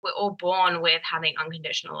we're all born with having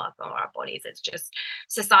unconditional love for our bodies. It's just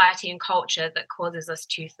society and culture that causes us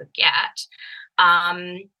to forget.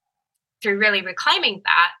 Um, Through really reclaiming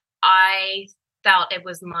that, I felt it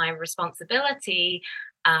was my responsibility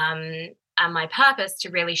and my purpose to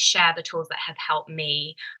really share the tools that have helped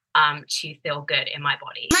me to feel good in my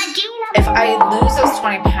body. If I lose those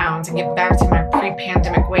 20 pounds and get back to my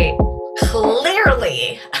pre-pandemic weight,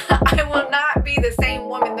 clearly I will not be the same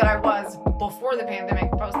woman that I was before the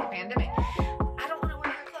pandemic, post the pandemic. I don't want to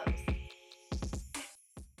wear clothes.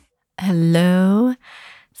 Hello,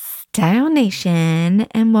 Style Nation,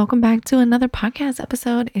 and welcome back to another podcast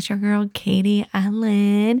episode. It's your girl, Katie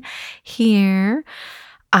Allen here.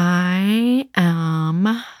 I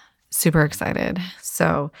am super excited.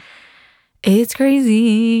 So it's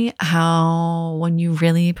crazy how when you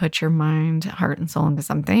really put your mind, heart, and soul into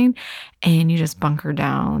something and you just bunker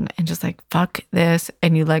down and just like, fuck this,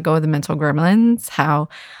 and you let go of the mental gremlins, how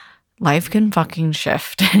life can fucking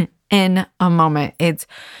shift in a moment. It's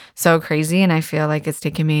so crazy. And I feel like it's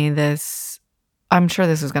taken me this, I'm sure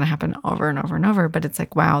this is going to happen over and over and over, but it's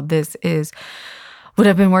like, wow, this is what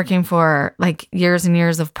I've been working for, like years and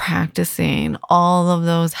years of practicing all of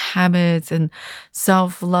those habits and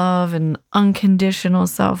self-love and unconditional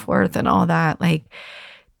self-worth and all that. Like,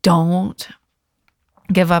 don't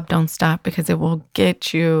give up, don't stop, because it will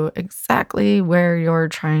get you exactly where you're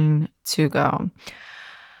trying to go.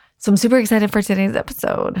 So I'm super excited for today's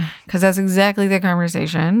episode because that's exactly the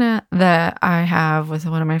conversation that I have with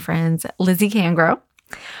one of my friends, Lizzie Cangro,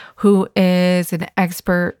 who is an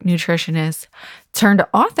expert nutritionist turned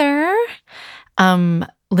author.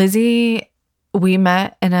 Lizzie, we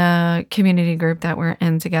met in a community group that we're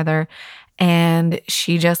in together, and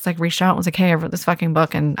she just like reached out and was like, hey, I wrote this fucking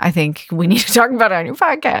book and I think we need to talk about it on your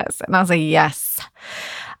podcast. And I was like, yes,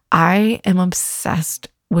 I am obsessed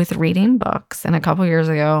with reading books. And a couple years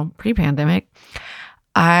ago, pre-pandemic,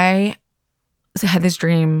 I have this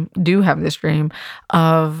dream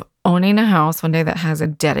of owning a house one day that has a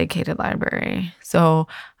dedicated library. So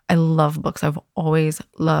I love books. I've always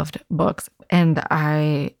loved books. And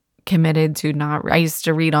I committed to I used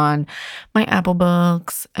to read on my Apple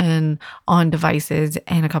Books and on devices.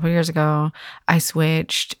 And a couple years ago, I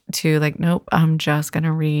switched to like, nope, I'm just going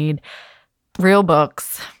to read real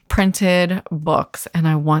books, printed books. And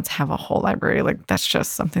I want to have a whole library. Like, that's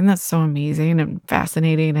just something that's so amazing and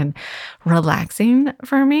fascinating and relaxing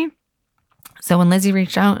for me. So when Lizzie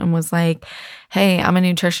reached out and was like, hey, I'm a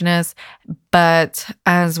nutritionist, but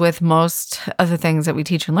as with most of the things that we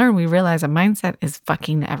teach and learn, we realize a mindset is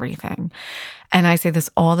fucking everything. And I say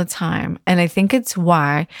this all the time. And I think it's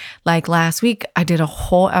why, like last week, I did a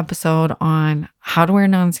whole episode on how to wear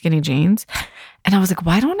non-skinny jeans. And I was like,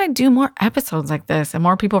 why don't I do more episodes like this? And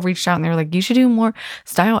more people reached out and they were like, you should do more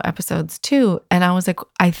style episodes too. And I was like,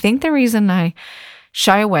 I think the reason I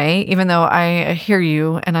shy away, even though I hear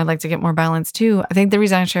you and I'd like to get more balance too, I think the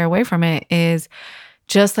reason I shy away from it is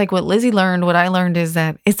just like what Lizzie learned, what I learned is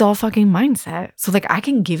that it's all fucking mindset. So like I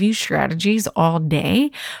can give you strategies all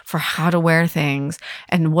day for how to wear things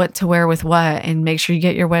and what to wear with what, and make sure you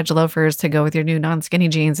get your wedge loafers to go with your new non-skinny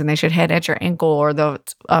jeans, and they should hit at your ankle or the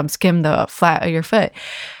skim the flat of your foot.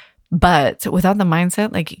 But without the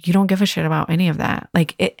mindset, like you don't give a shit about any of that.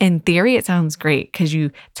 Like in theory, it sounds great because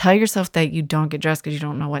you tell yourself that you don't get dressed because you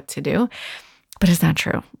don't know what to do, but it's not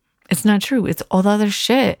true. It's not true. It's all the other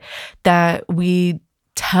shit that we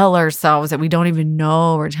tell ourselves that we don't even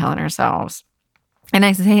know we're telling ourselves. And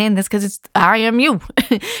I say this because I am you.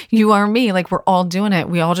 You are me. Like we're all doing it.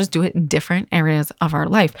 We all just do it in different areas of our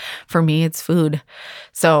life. For me, it's food.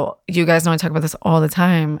 So you guys know I talk about this all the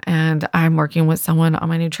time. And I'm working with someone on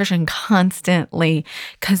my nutrition constantly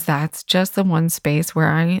because that's just the one space where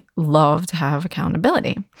I love to have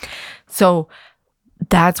accountability. So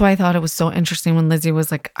that's why I thought it was so interesting when Lizzie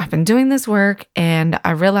was like, I've been doing this work and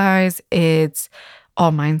I realize it's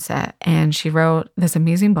all mindset. And she wrote this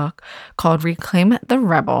amazing book called Reclaim the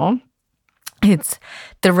Rebel. It's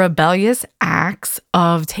the rebellious acts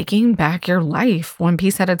of taking back your life one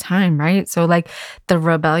piece at a time, right? So like the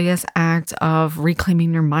rebellious act of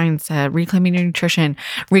reclaiming your mindset, reclaiming your nutrition,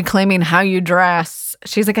 reclaiming how you dress.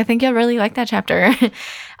 She's like, I think you'll really like that chapter.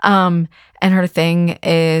 And her thing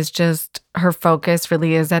is just, her focus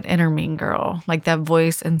really is that inner mean girl, like that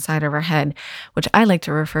voice inside of her head, which I like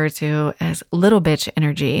to refer to as little bitch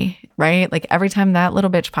energy, right? Like every time that little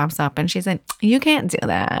bitch pops up and she's like, you can't do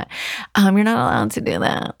that. You're not allowed to do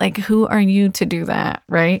that. Like, who are you to do that,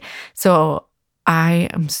 right? So I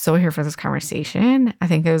am so here for this conversation. I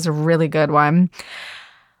think it was a really good one.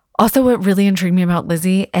 Also, what really intrigued me about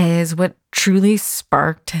Lizzie is what truly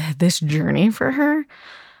sparked this journey for her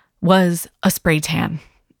was a spray tan.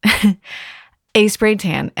 a spray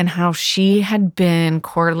tan, and how she had been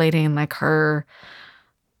correlating like her,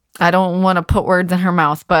 I don't want to put words in her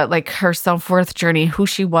mouth, but like her self-worth journey, who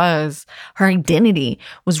she was, her identity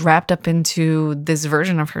was wrapped up into this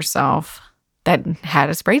version of herself that had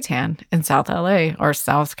a spray tan in South LA or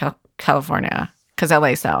South California, because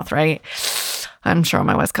LA South, right? I'm sure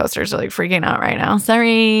my West Coasters are like freaking out right now.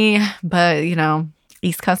 Sorry, but you know,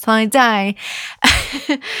 East Coast till I die.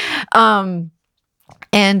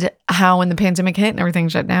 And how when the pandemic hit and everything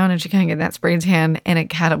shut down and she couldn't get that spray tan, and it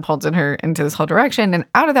catapulted her into this whole direction. And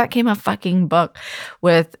out of that came a fucking book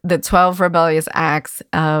with the 12 rebellious acts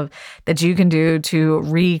that you can do to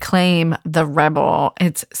reclaim the rebel.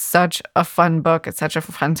 It's such a fun book. It's such a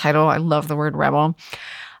fun title. I love the word rebel.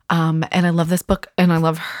 And I love this book, and I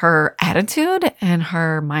love her attitude and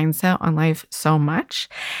her mindset on life so much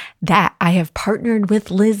that I have partnered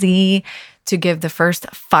with Lizzie to give the first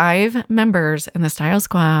 5 members in the Style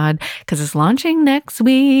Squad, because it's launching next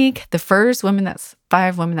week. The first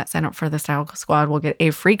 5 women that sign up for the Style Squad will get a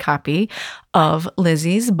free copy of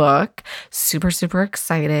Lizzie's book. Super, super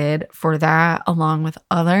excited for that, along with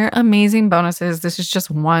other amazing bonuses. This is just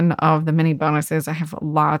one of the many bonuses. I have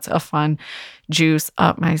lots of fun juice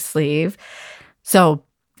up my sleeve. So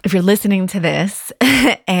if you're listening to this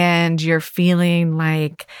and you're feeling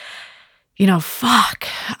like, you know, fuck,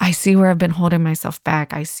 I see where I've been holding myself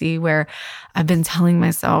back. I see where I've been telling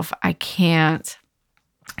myself I can't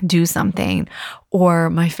do something. Or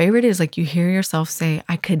my favorite is like you hear yourself say,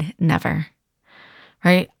 I could never,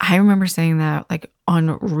 right? I remember saying that like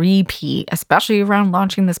on repeat, especially around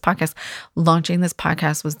launching this podcast. Launching this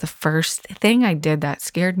podcast was the first thing I did that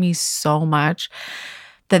scared me so much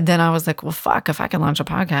that then I was like, well, fuck, if I can launch a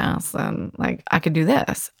podcast, then like I could do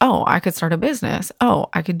this. Oh, I could start a business. Oh,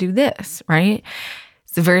 I could do this, right?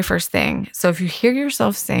 It's the very first thing. So if you hear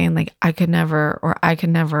yourself saying like, I could never, or I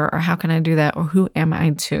could never, or how can I do that? Or who am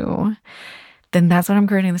I to? Then that's what I'm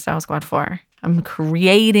creating the Style Squad for. I'm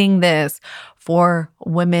creating this for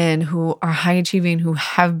women who are high achieving, who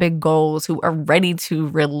have big goals, who are ready to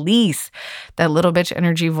release that little bitch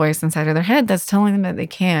energy voice inside of their head that's telling them that they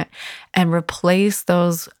can't, and replace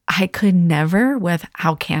those I could never with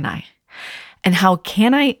how can I? And how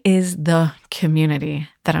can I is the community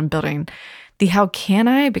that I'm building. The how can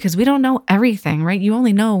I, because we don't know everything, right? You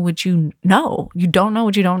only know what you know. You don't know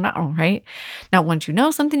what you don't know, right? Now, once you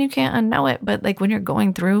know something, you can't unknow it. But like when you're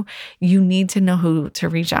going through, you need to know who to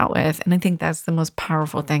reach out with. And I think that's the most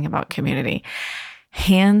powerful thing about community.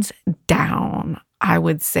 Hands down, I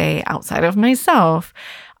would say outside of myself,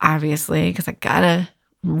 obviously, because I gotta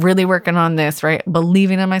really working on this, right?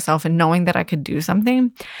 Believing in myself and knowing that I could do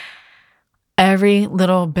something. Every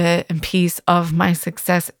little bit and piece of my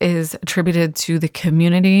success is attributed to the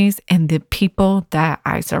communities and the people that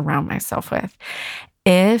I surround myself with.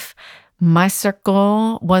 If my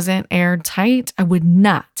circle wasn't airtight, I would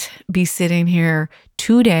not be sitting here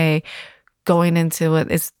today going into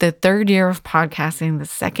it. It's the 3rd year of podcasting,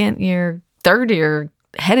 third year,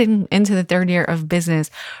 heading into the 3rd year of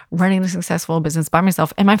business, running a successful business by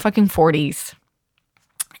myself in my fucking 40s.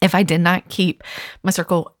 If I did not keep my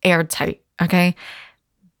circle airtight, okay,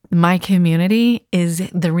 my community is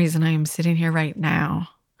the reason I am sitting here right now.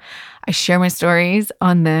 I share my stories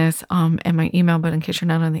on this in my email, but in case you're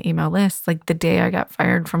not on the email list, like the day I got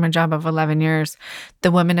fired from a job of 11 years, the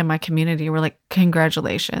women in my community were like,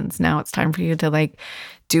 congratulations. Now it's time for you to like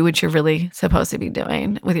do what you're really supposed to be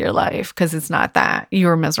doing with your life, because it's not that. You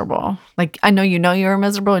were miserable. Like, I know you were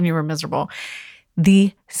miserable, and you were miserable.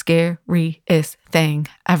 The scariest thing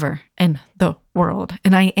ever in the world.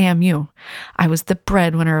 And I am you. I was the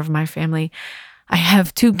breadwinner of my family. I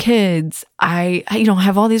have 2 kids. I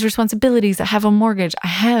have all these responsibilities. I have a mortgage. I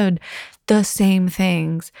had the same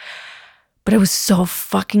things. But I was so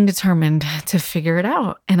fucking determined to figure it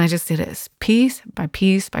out. And I just did it piece by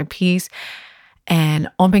piece by piece. And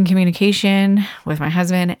open communication with my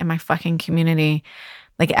husband and my fucking community.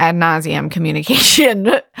 Like ad nauseum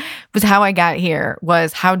communication was how I got here,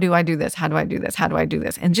 was how do I do this? How do I do this? How do I do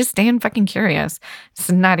this? And just staying fucking curious.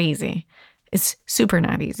 It's not easy. It's super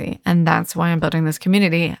not easy. And that's why I'm building this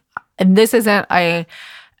community. And this isn't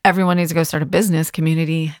everyone needs to go start a business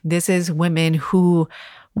community. This is women who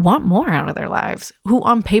want more out of their lives, who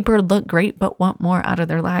on paper look great, but want more out of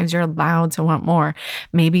their lives. You're allowed to want more.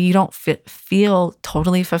 Maybe you don't feel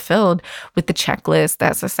totally fulfilled with the checklist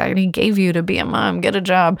that society gave you to be a mom, get a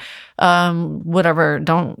job, whatever.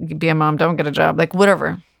 Don't be a mom, don't get a job, like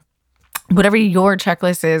whatever your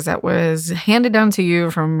checklist is that was handed down to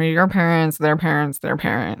you from your parents, their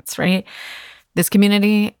parents, right? This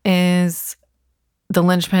community is the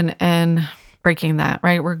linchpin in breaking that,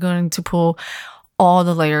 right? We're going to pull all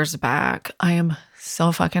the layers back. I am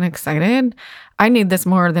so fucking excited. I need this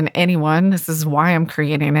more than anyone. This is why I'm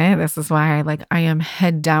creating it. This is why I am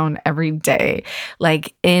head down every day,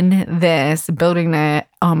 in this, building it,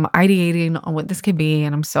 ideating on what this could be.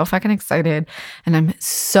 And I'm so fucking excited. And I'm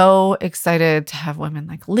so excited to have women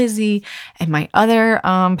like Lizzie and my other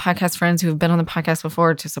podcast friends who have been on the podcast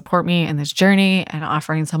before to support me in this journey and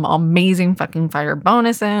offering some amazing fucking fire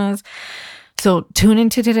bonuses. So tune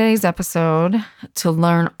into today's episode to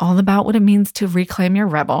learn all about what it means to reclaim your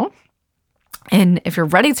rebel. And if you're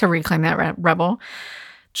ready to reclaim that rebel,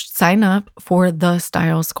 sign up for the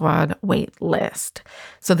Style Squad wait list.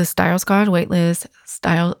 So the Style Squad wait list,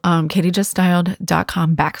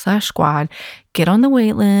 katiejuststyled.com/squad. Get on the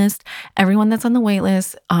wait list. Everyone that's on the wait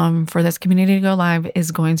list for this community to go live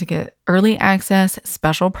is going to get early access,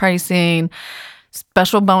 special pricing,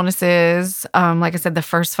 special bonuses. Like I said, the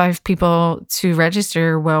first 5 people to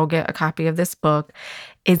register will get a copy of this book.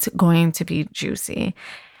 It's going to be juicy.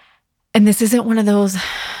 And this isn't one of those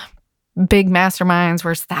big masterminds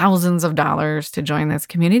where it's thousands of dollars to join this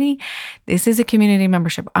community. This is a community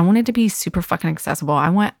membership. I want it to be super fucking accessible. I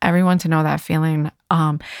want everyone to know that feeling,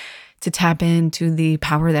 to tap into the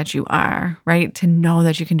power that you are, right? To know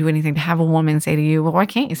that you can do anything, to have a woman say to you, well, why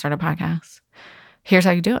can't you start a podcast? Here's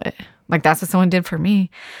how you do it. That's what someone did for me.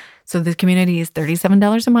 So the community is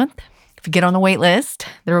 $37 a month. If you get on the wait list,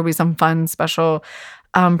 there will be some fun special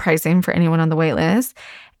pricing for anyone on the wait list.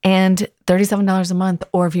 And $37 a month,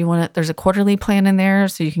 or if you want it, there's a quarterly plan in there,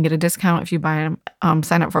 so you can get a discount if you buy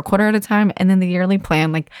sign up for a quarter at a time. And then the yearly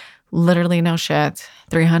plan, literally no shit,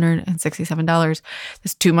 $367.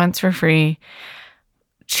 It's 2 months for free.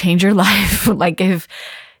 Change your life. If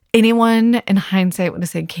anyone in hindsight would have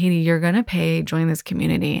said, Katie, you're going to join this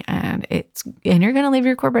community and you're going to leave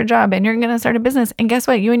your corporate job and you're going to start a business. And guess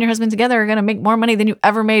what? You and your husband together are going to make more money than you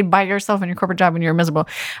ever made by yourself in your corporate job when you're miserable.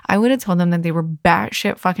 I would have told them that they were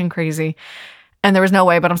batshit fucking crazy and there was no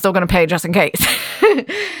way, but I'm still going to pay just in case.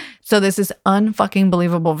 So this is unfucking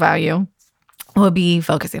believable value. We'll be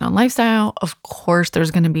focusing on lifestyle. Of course,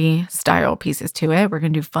 there's going to be style pieces to it. We're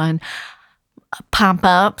going to do fun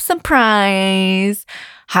pop-up surprise,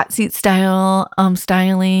 hot seat style,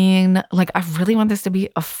 styling. I really want this to be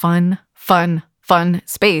a fun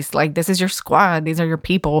space. This is your squad. These are your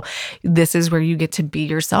people. This is where you get to be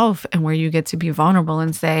yourself and where you get to be vulnerable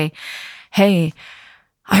and say, hey,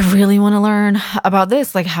 I really want to learn about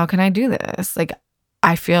this. How can I do this?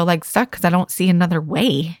 I feel stuck because I don't see another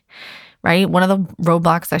way. Right? One of the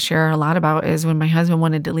roadblocks I share a lot about is when my husband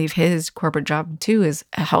wanted to leave his corporate job too, is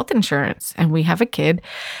health insurance. And we have a kid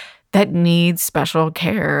that needs special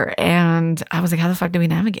care. And I was like, how the fuck do we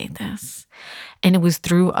navigate this? And it was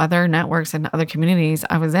through other networks and other communities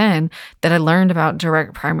I was in that I learned about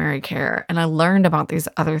direct primary care. And I learned about these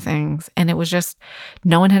other things. And it was just,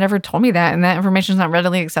 no one had ever told me that. And that information is not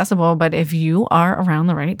readily accessible. But if you are around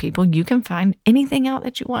the right people, you can find anything out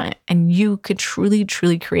that you want. And you could truly,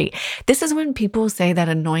 truly create. This is when people say that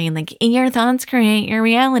annoying, your thoughts create your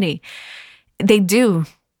reality. They do,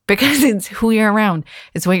 because it's who you're around.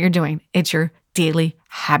 It's what you're doing. It's your daily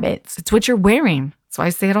habits. It's what you're wearing. So I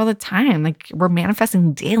say it all the time. We're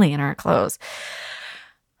manifesting daily in our clothes.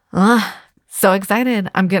 So excited.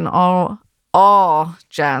 I'm getting all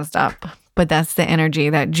jazzed up. But that's the energy,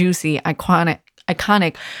 that juicy,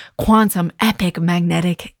 iconic, quantum, epic,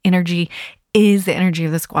 magnetic energy is the energy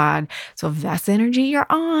of the squad. So if that's the energy you're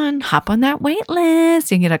on, hop on that wait list.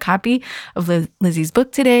 You can get a copy of Lizzie's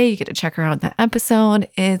book today. You get to check her out in the episode.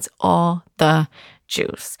 It's all the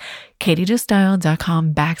juice.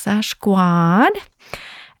 katiejuststyled.com/squad.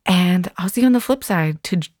 And I'll see you on the flip side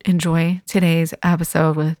to enjoy today's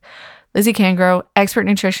episode with Lizzie Kangro, expert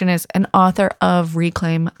nutritionist and author of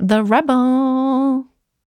Reclaim the Rebel.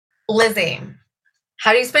 Lizzie,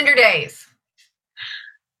 how do you spend your days?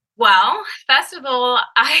 Well, first of all,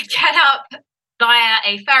 I get up via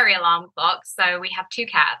a fairy alarm clock. So we have 2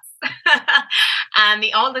 cats. And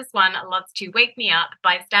the oldest one loves to wake me up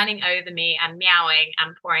by standing over me and meowing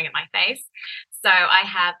and pawing at my face. So I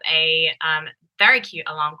have a very cute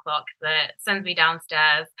alarm clock that sends me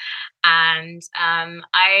downstairs. And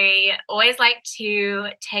I always like to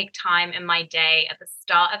take time in my day at the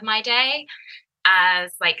start of my day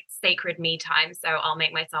as sacred me time. So I'll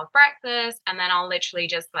make myself breakfast and then I'll literally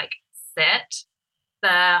just sit for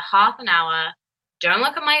half an hour. Don't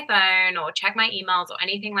look at my phone or check my emails or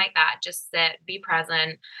anything like that. Just sit, be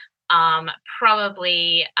present.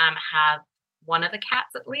 Probably have one of the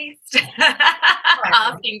cats at least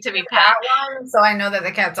asking to be pet. That one, so I know that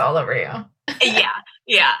the cat's all over you.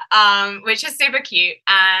 Yeah, which is super cute.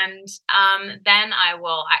 And then I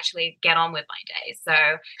will actually get on with my day. So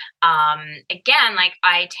again, like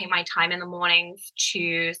I take my time in the mornings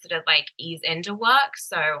to sort of like ease into work.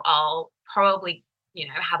 So I'll probably,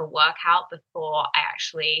 have a workout before I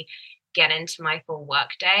actually get into my full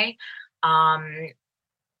work day. And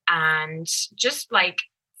just like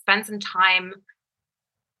spend some time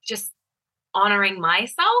just honoring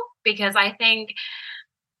myself, because I think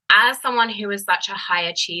as someone who was such a high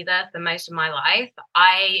achiever for most of my life,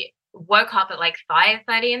 I woke up at like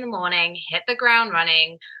 5:30 in the morning, hit the ground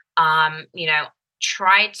running,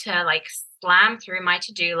 tried to like slam through my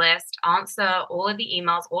to-do list, answer all of the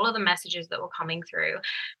emails, all of the messages that were coming through.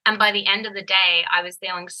 And by the end of the day, I was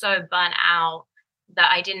feeling so burnt out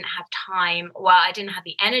that I didn't have time, I didn't have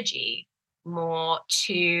the energy more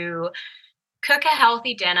to cook a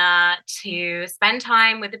healthy dinner, to spend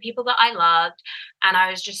time with the people that I loved. And I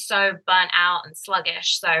was just so burnt out and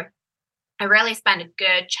sluggish. So I really spend a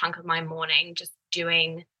good chunk of my morning just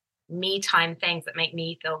doing me time things that make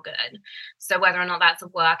me feel good. So whether or not that's a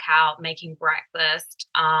workout, making breakfast,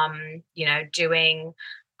 doing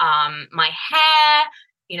my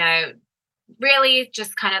hair, really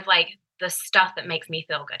just kind of like the stuff that makes me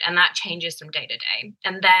feel good. And that changes from day to day.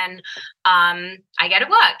 And then I get to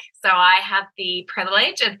work. So I have the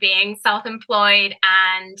privilege of being self-employed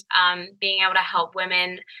and being able to help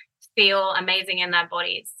women feel amazing in their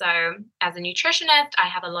bodies. So as a nutritionist, I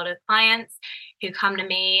have a lot of clients who come to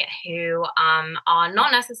me who are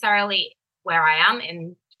not necessarily where I am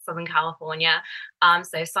in Southern California.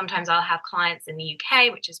 So sometimes I'll have clients in the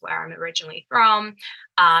UK, which is where I'm originally from,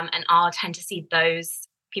 and I'll tend to see those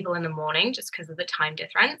people in the morning just because of the time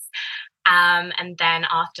difference. And then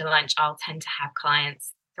after lunch, I'll tend to have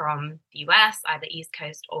clients from the US, either East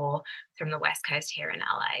Coast or from the West Coast here in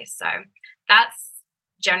LA. So that's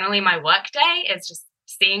generally my work day, is just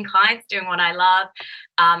seeing clients, doing what I love.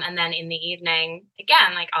 And then in the evening,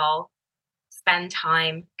 again, like I'll spend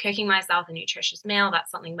time cooking myself a nutritious meal.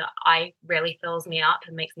 That's something that really fills me up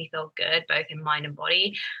and makes me feel good, both in mind and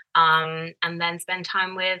body. And then spend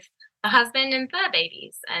time with the husband and fur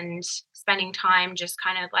babies, and spending time just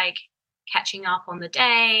kind of like catching up on the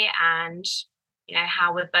day, and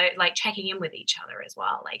how we're both like checking in with each other as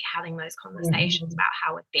well, like having those conversations about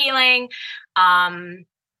how we're feeling,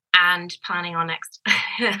 and planning our next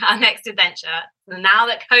our next adventure. Now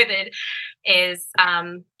that COVID is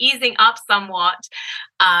easing up somewhat,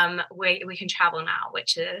 we can travel now,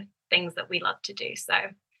 which are things that we love to do. So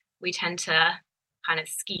we tend to kind of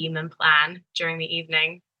scheme and plan during the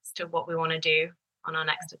evening as to what we want to do on our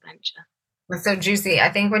next adventure. It's so juicy.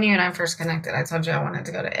 I think when you and I first connected, I told you I wanted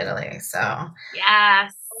to go to Italy. So yes,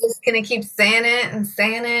 I'm just going to keep saying it and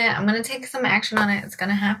saying it. I'm going to take some action on it. It's going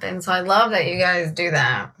to happen. So I love that you guys do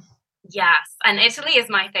that. Yes. And Italy is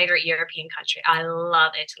my favorite European country. I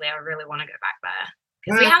love Italy. I really want to go back there,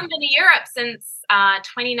 because we haven't been to Europe since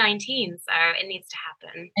 2019. So it needs to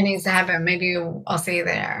happen. It needs to happen. Maybe I'll see you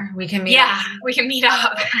there. We can meet up. We can meet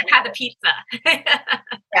up. Have a pizza.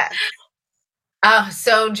 Yes. Oh,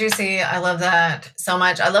 so juicy. I love that so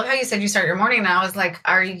much. I love how you said you start your morning now. I was like,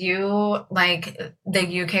 are you like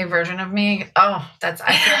the UK version of me? Oh, I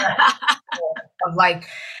feel of like,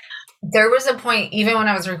 there was a point, even when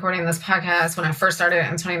I was recording this podcast, when I first started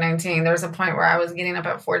in 2019, there was a point where I was getting up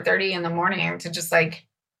at 4:30 in the morning to just like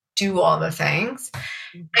do all the things.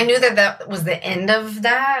 I knew that was the end of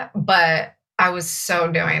that, but I was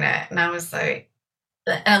so doing it. And I was like,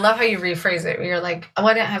 and I love how you rephrase it. You're like, oh,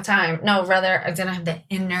 I didn't have time. No, rather, I didn't have the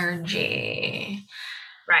energy.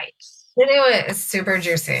 Right. To do it. It's super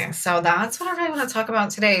juicy. So that's what I really want to talk about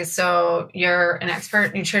today. So you're an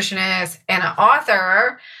expert nutritionist and an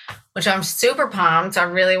author, which I'm super pumped. I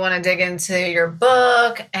really want to dig into your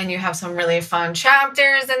book, and you have some really fun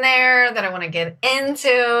chapters in there that I want to get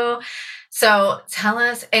into. So tell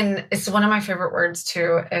us, and it's one of my favorite words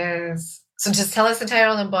too, so just tell us the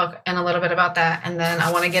title of the book and a little bit about that. And then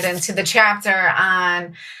I want to get into the chapter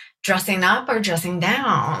on dressing up or dressing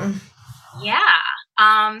down. Yeah.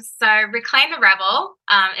 So Reclaim the Rebel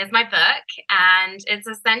is my book, and it's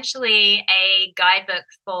essentially a guidebook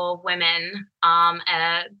for women,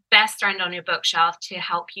 a best friend on your bookshelf to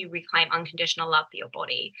help you reclaim unconditional love for your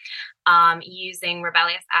body, using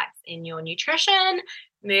rebellious acts in your nutrition,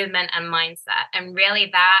 movement, and mindset. And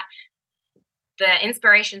really the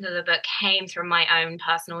inspiration to the book came from my own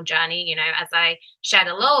personal journey. As I shared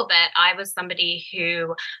a little bit, I was somebody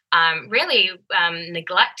who really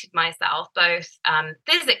neglected myself, both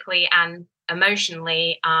physically and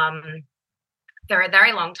emotionally, for a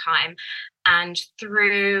very long time. And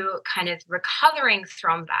through kind of recovering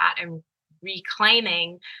from that and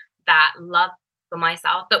reclaiming that love for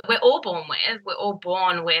myself that we're all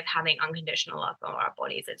born with having unconditional love for our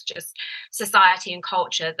bodies. It's just society and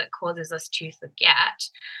culture that causes us to forget.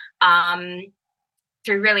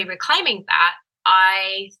 Through really reclaiming that,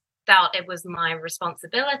 I felt it was my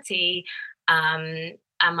responsibility and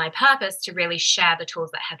my purpose to really share the tools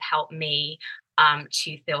that have helped me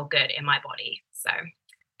to feel good in my body. So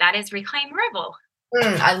that is Reclaim Rebel.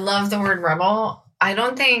 I love the word rebel. I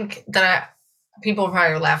don't think that people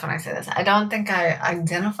probably laugh when I say this. I don't think I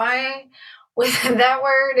identify with that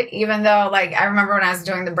word, even though, like, I remember when I was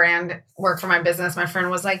doing the brand work for my business, my friend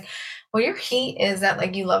was like, well, your heat is that,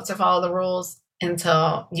 like, you love to follow the rules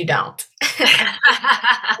until you don't.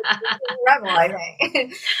 Rebel, I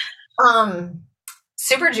think.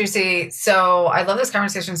 Super juicy. So I love this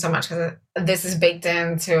conversation so much because this is baked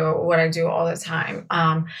into what I do all the time.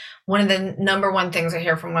 One of the number one things I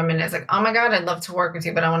hear from women is like, oh my God, I'd love to work with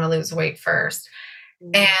you, but I want to lose weight first.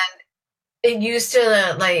 And it used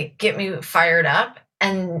to like get me fired up.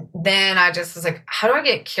 And then I just was like, how do I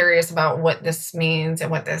get curious about what this means and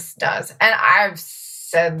what this does? And I've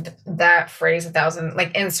said that phrase 1,000,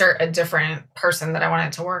 like insert a different person that I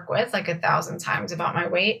wanted to work with, like 1,000 times about my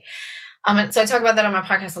weight. And so I talk about that on my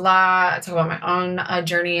podcast a lot. I talk about my own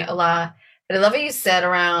journey a lot. But I love what you said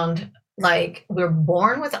around, like, we're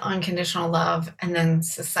born with unconditional love and then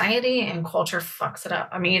society and culture fucks it up.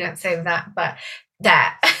 I mean, you didn't say that, but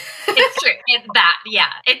that. It's true. It's that.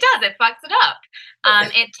 Yeah, it does. It fucks it up.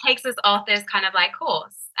 It takes us off this kind of like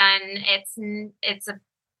course. And it's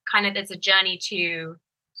a journey to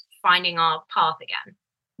finding our path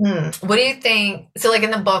again. What do you think? So like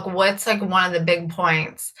in the book, what's like one of the big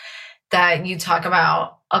points that you talk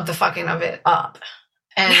about of the fucking of it up?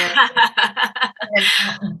 And,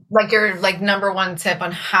 and like your like number one tip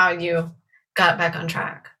on how you got back on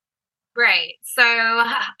track. Right. So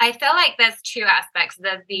I feel like there's two aspects.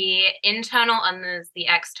 There's the internal and there's the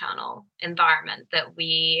external environment that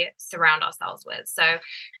we surround ourselves with. So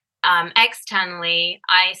externally,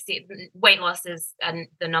 I see weight loss is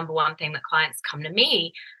the number one thing that clients come to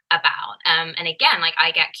me about. And again, like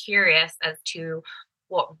I get curious as to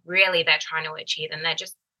what really they're trying to achieve. And they're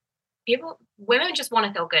just women just want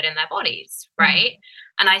to feel good in their bodies, right?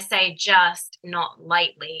 And I say just, not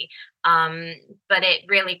lightly, but it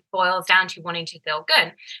really boils down to wanting to feel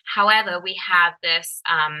good. However, we have this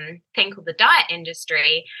thing called the diet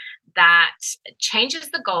industry that changes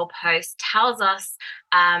the goalpost, tells us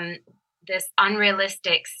this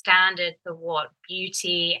unrealistic standard for what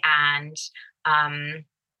beauty and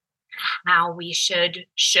how we should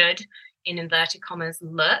in inverted commas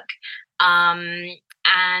look.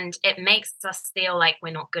 And it makes us feel like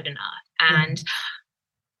we're not good enough. And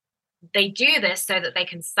they do this so that they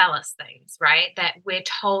can sell us things, right? That we're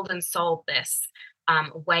told and sold this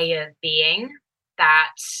way of being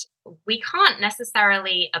that we can't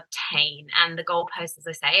necessarily obtain. And the goalpost, as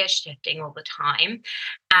I say, is shifting all the time.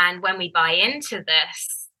 And when we buy into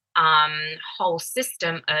this whole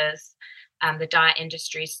system of the diet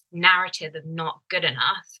industry's narrative of not good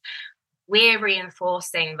enough, we're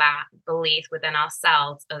reinforcing that belief within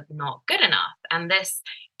ourselves of not good enough. And this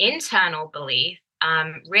internal belief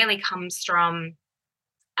really comes from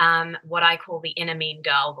what I call the inner mean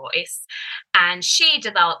girl voice. And she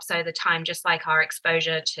develops over time, just like our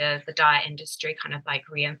exposure to the diet industry kind of like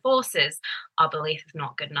reinforces our belief of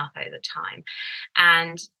not good enough over time.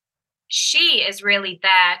 And she is really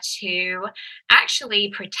there to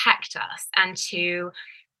actually protect us and to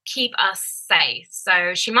keep us safe.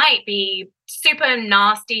 So she might be super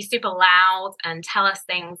nasty, super loud, and tell us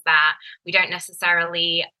things that we don't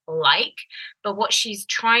necessarily like. But what she's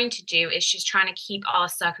trying to do is she's trying to keep our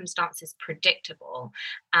circumstances predictable,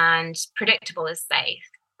 and predictable is safe,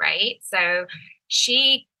 right? So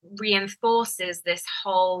she reinforces this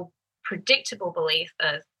whole predictable belief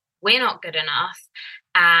of we're not good enough.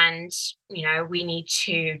 And, you know, we need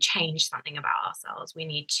to change something about ourselves. We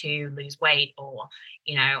need to lose weight or,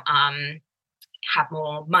 you know, have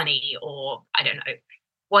more money or, I don't know,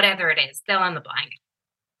 whatever it is, fill in the blank.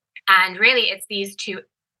 And really, it's these two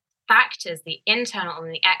factors, the internal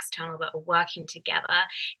and the external, that are working together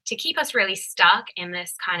to keep us really stuck in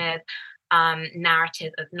this kind of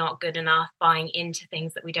narrative of not good enough, buying into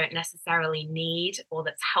things that we don't necessarily need or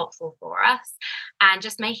that's helpful for us, and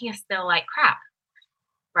just making us feel like crap.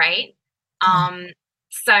 Right.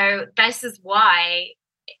 So this is why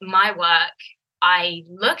my work, I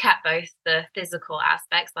look at both the physical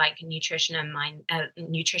aspects like nutrition and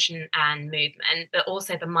movement, but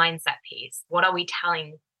also the mindset piece. What are we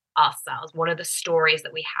telling ourselves? What are the stories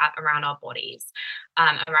that we have around our bodies,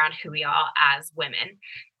 around who we are as women,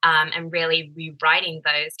 and really rewriting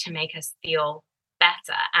those to make us feel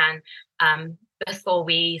better. And before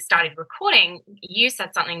we started recording, you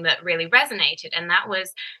said something that really resonated, and that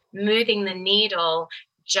was moving the needle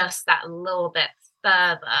just that little bit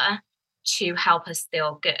further to help us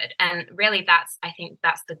feel good. And really, I think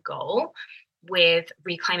that's the goal with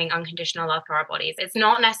reclaiming unconditional love for our bodies. It's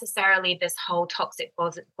not necessarily this whole toxic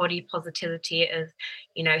body positivity of,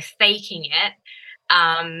 faking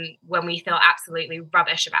it when we feel absolutely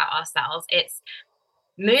rubbish about ourselves. It's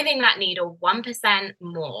moving that needle 1%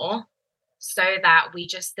 more so that we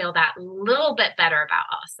just feel that little bit better about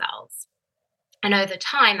ourselves. And over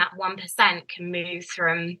time, that 1% can move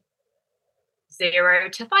from 0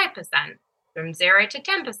 to 5%, from 0 to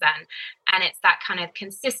 10%. And it's that kind of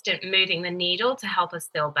consistent moving the needle to help us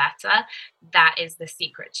feel better. That is the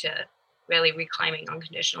secret to really reclaiming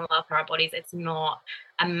unconditional love for our bodies. It's not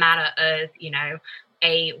a matter of,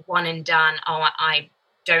 a one and done, oh, I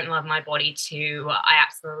don't love my body, to I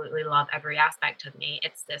absolutely love every aspect of me.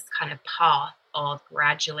 It's this kind of path of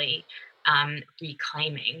gradually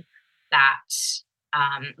reclaiming that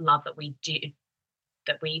love that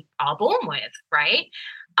we are born with, right?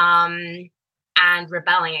 And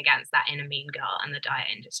rebelling against that inner mean girl and the diet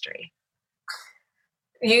industry.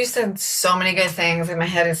 You said so many good things, and my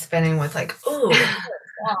head is spinning with like, ooh,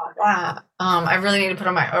 blah. I really need to put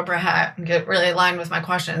on my Oprah hat and get really aligned with my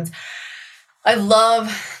questions. I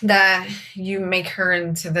love that you make her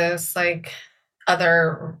into this like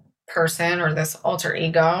other person or this alter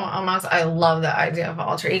ego almost. I love the idea of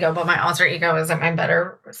alter ego, but my alter ego is like my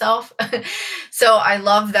better self. So I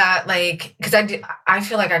love that, like, because I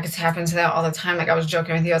feel like I could tap into that all the time. Like I was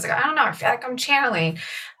joking with you, I was like, I don't know, I feel like I'm channeling.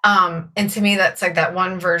 And to me, that's like that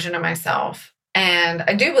one version of myself. And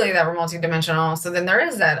I do believe that we're multidimensional. So then there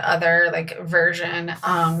is that other like version.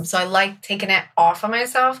 So I like taking it off of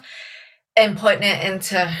myself and putting it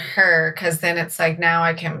into her, because then it's like now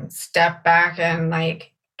I can step back and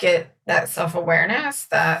like get that self-awareness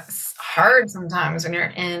that's hard sometimes when you're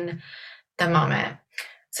in the moment.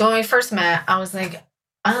 So when we first met, I was like,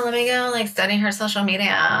 oh, let me go like study her social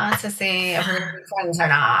media to see if we're gonna be friends or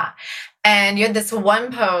not. And you had this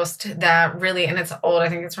one post that really, and it's old, I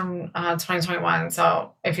think it's from 2021.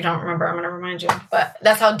 So if you don't remember, I'm going to remind you, but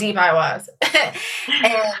that's how deep I was. And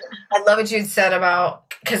I love what you said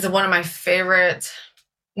about, because one of my favorite,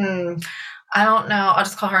 I don't know, I'll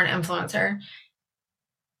just call her an influencer.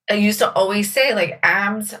 I used to always say like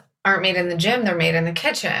abs aren't made in the gym, they're made in the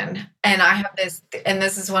kitchen. And I have this, and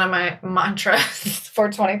this is one of my mantras for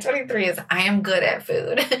 2023 is I am good at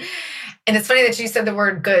food. And it's funny that you said the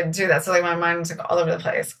word good too. That's like my mind was like all over the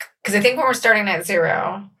place. Because I think when we're starting at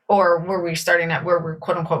 0, or were we starting at where we're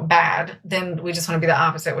quote unquote bad, then we just want to be the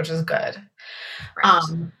opposite, which is good. Right.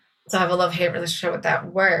 So I have a love-hate relationship with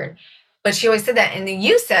that word. But she always said that. And then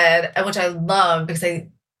you said, which I love because I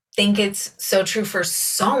think it's so true for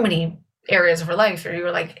so many areas of her life, where you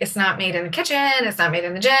were like, it's not made in the kitchen, it's not made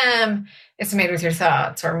in the gym, it's made with your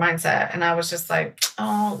thoughts or mindset. And I was just like,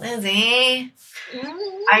 oh, Lizzie,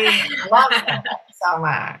 I love that so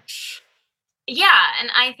much. Yeah.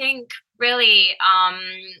 And I think really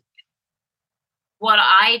what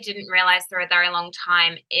I didn't realize for a very long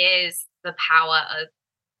time is the power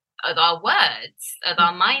of our words, of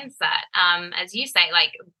our mindset. As you say,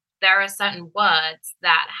 like, there are certain words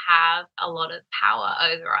that have a lot of power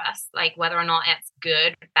over us, like whether or not it's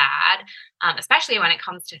good, bad, especially when it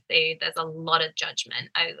comes to food, there's a lot of judgment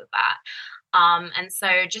over that. And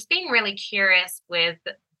so just being really curious with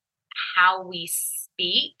how we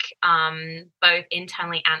speak, both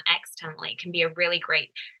internally and externally, can be a really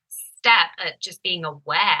great step at just being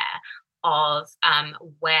aware of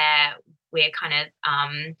where we're kind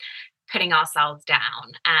of putting ourselves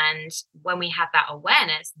down. And when we have that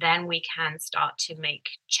awareness, then we can start to make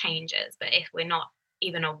changes. But if we're not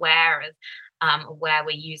even aware of where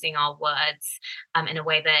we're using our words in a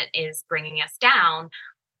way that is bringing us down,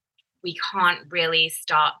 we can't really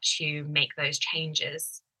start to make those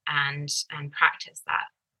changes and practice that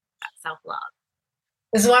self-love.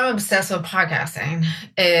 This is why I'm obsessed with podcasting.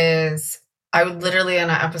 Is I would literally on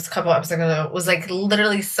a couple episodes ago was like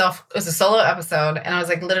literally it was a solo episode, and I was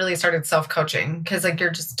like literally started self-coaching, because like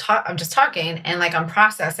I'm just talking and like I'm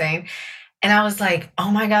processing, and I was like,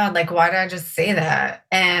 oh my God, like why did I just say that?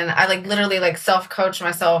 And I like literally like self-coached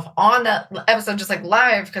myself on that episode, just like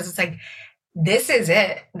live, because it's like, this is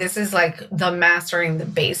it. This is like the mastering the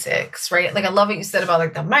basics, right? Like I love what you said about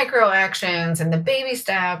like the micro actions and the baby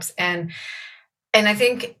steps, and I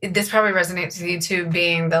think this probably resonates with you too,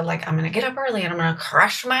 being the like, I'm going to get up early and I'm going to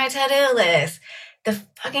crush my to-do list. the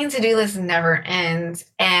fucking to-do list never ends.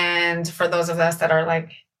 And for those of us that are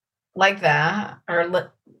like that,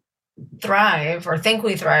 or thrive or think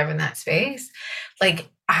we thrive in that space, like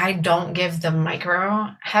I don't give the micro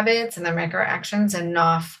habits and the micro actions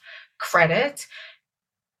enough credit,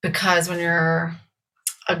 because when you're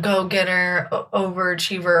a go-getter,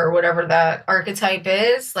 overachiever, or whatever that archetype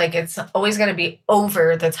is, like it's always got to be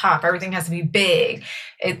over the top. Everything has to be big.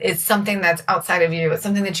 It's something that's outside of you. It's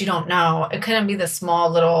something that you don't know. It couldn't be the small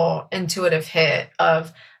little intuitive hit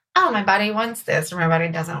of, oh, my body wants this or my body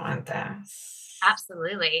doesn't want this.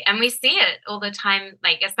 Absolutely. And we see it all the time,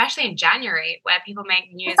 like, especially in January, where people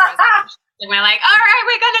make New Year's resolutions and we're like, all right,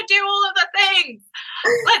 we're going to do all of the things.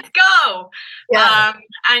 Let's go. Yeah.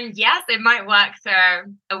 And yes, it might work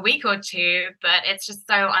for a week or two, but it's just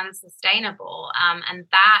so unsustainable. And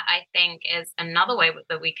that, I think, is another way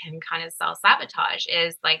that we can kind of self-sabotage,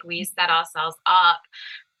 is like we set ourselves up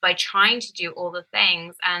by trying to do all the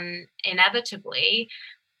things, and inevitably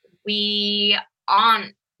we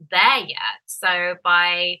aren't there yet. So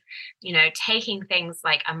by, taking things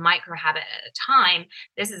like a micro habit at a time,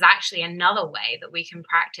 this is actually another way that we can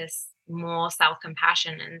practice more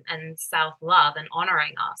self-compassion and self-love and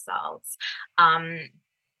honoring ourselves.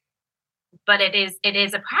 But it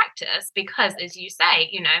is a practice, because, as you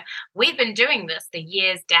say, we've been doing this for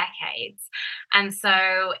years, decades. And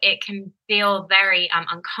so it can feel very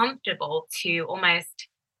uncomfortable to almost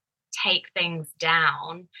take things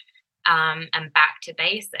down and back to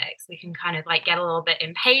basics. We can kind of like get a little bit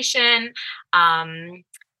impatient.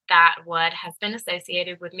 That word has been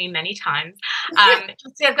associated with me many times.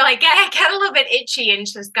 Just to like get a little bit itchy and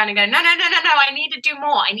just kind of go, no, I need to do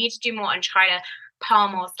more. I need to do more, and try to pile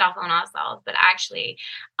more stuff on ourselves. But actually,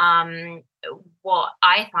 what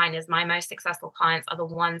I find is my most successful clients are the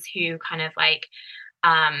ones who kind of like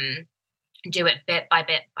do it bit by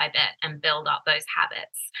bit by bit and build up those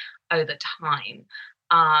habits over time.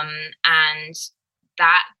 And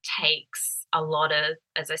that takes a lot of,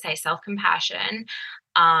 as I say, self-compassion,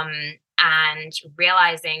 and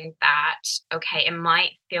realizing that, okay, it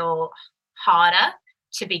might feel harder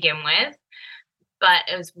to begin with, but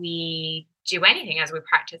as we do anything, as we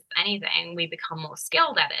practice anything, we become more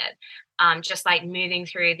skilled at it. Just like moving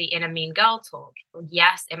through the inner mean girl talk.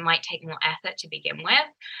 Yes, it might take more effort to begin with,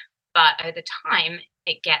 but over time,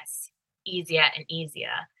 it gets easier and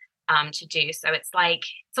easier to do. So it's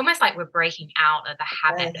almost like we're breaking out of the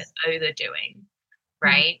habit of overdoing,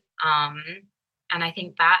 right? And I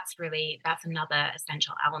think that's another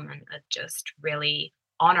essential element of just really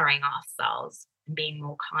honoring ourselves and being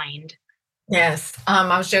more kind. Yes.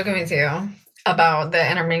 I was joking with you about the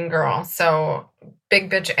inner mean girl. So big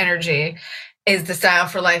bitch energy is the style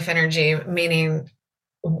for life energy, meaning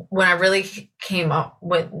when I really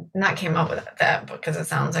not came up with that, because it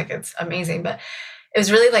sounds like it's amazing, but it was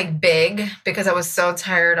really like big, because I was so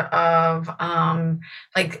tired of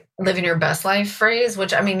like living your best life phrase,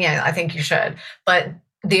 which I mean, yeah, I think you should. But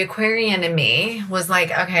the Aquarian in me was like,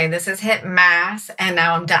 okay, this is hit mass and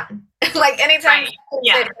now I'm done. Like anytime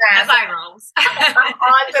hit mass, eye rolls.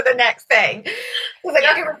 On to the next thing. I was like,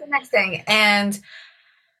 okay, what's the next thing? And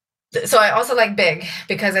so I also like big,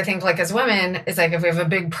 because I think like as women, it's like if we have a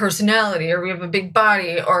big personality, or we have a big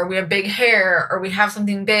body, or we have big hair, or we have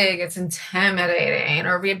something big, it's intimidating,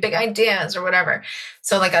 or we have big ideas or whatever.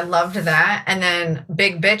 So like I loved that. And then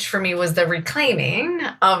big bitch for me was the reclaiming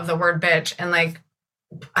of the word bitch. And like,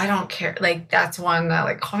 I don't care. Like that's one that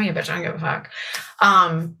like, call me a bitch, I don't give a fuck.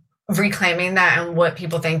 Reclaiming that and what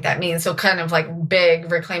people think that means. So kind of like big,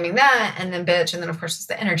 reclaiming that, and then bitch. And then of course it's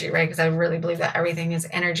the energy, right? Because I really believe that everything is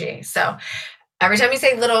energy. So every time you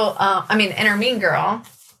say inner mean girl,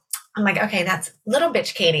 I'm like, okay, that's little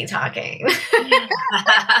bitch Katie talking.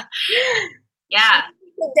 Yeah.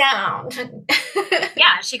 Down.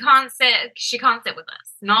 Yeah, she can't sit with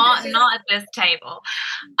us, not at this table.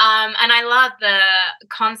 And I love the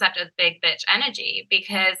concept of big bitch energy,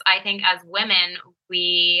 because I think as women,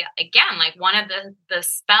 we, again, like one of the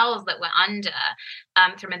spells that we're under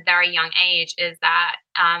from a very young age is that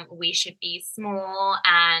we should be small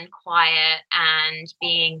and quiet, and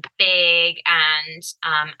being big and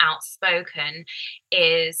outspoken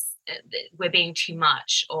is we're being too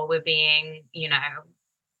much, or we're being,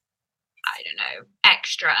 I don't know,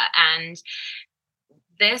 extra. And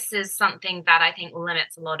this is something that I think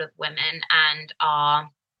limits a lot of women and our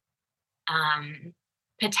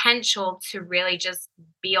potential to really just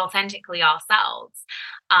be authentically ourselves.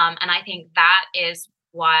 And I think that is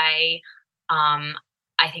why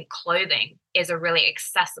I think clothing is a really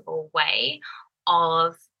accessible way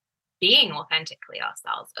of being authentically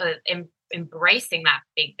ourselves, of embracing that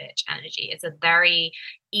big bitch energy. It's a very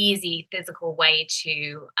easy physical way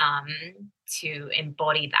to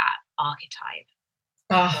embody that archetype.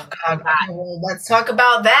 Oh God. Okay, well, let's talk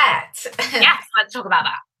about that. Yes, let's talk about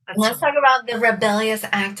that. Let's talk about the rebellious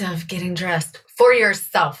act of getting dressed for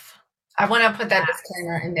yourself. I want to put that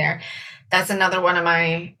disclaimer in there. That's another one of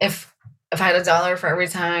my, if I had $1 for every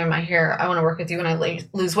time I hear I want to work with you when I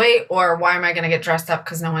lose weight, or why am I going to get dressed up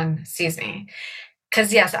because no one sees me?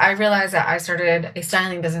 Because yes, I realized that I started a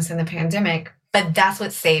styling business in the pandemic, but that's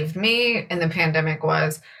what saved me in the pandemic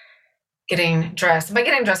was getting dressed. By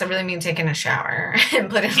getting dressed, I really mean taking a shower and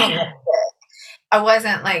putting on lipstick. I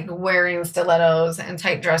wasn't like wearing stilettos and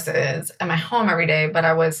tight dresses in my home every day, but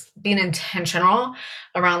I was being intentional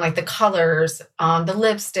around like the colors, the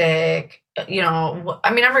lipstick, you know,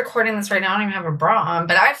 I mean, I'm recording this right now. I don't even have a bra on,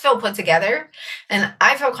 but I feel put together and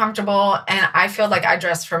I feel comfortable and I feel like I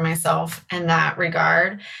dress for myself in that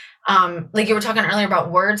regard. Like you were talking earlier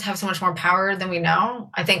about words have so much more power than we know.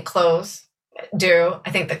 I think clothes do.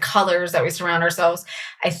 I think the colors that we surround ourselves,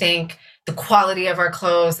 I think the quality of our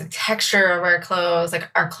clothes, the texture of our clothes,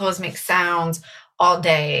 like our clothes make sounds all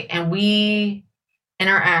day. And we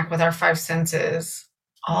interact with our 5 senses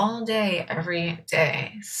all day, every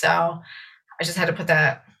day. So I just had to put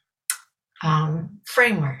that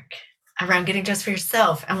framework around getting dressed for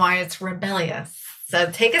yourself and why it's rebellious.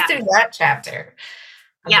 So take us through that chapter.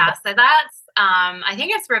 Yeah, so that's, I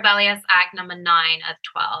think it's Rebellious Act number 9 of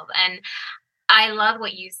 12. And I love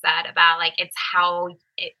what you said about like it's how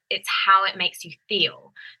it makes you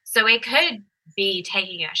feel. So it could be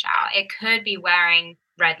taking a shower. It could be wearing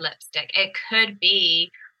red lipstick. It could be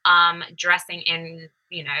dressing in,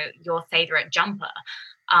 you know, your favorite jumper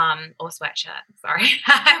or sweatshirt. Sorry.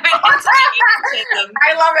 I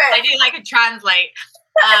love it. I do like to translate.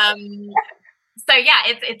 So yeah,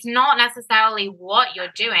 it's not necessarily what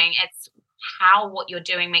you're doing. It's how what you're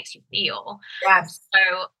doing makes you feel. Yes.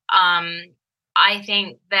 So I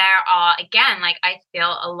think there are, again, like I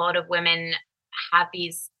feel a lot of women have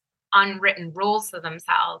these unwritten rules for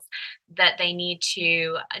themselves that they need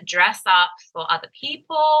to dress up for other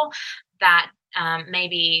people, that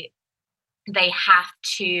maybe they have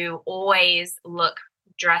to always look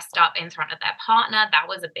dressed up in front of their partner. That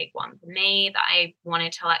was a big one for me that I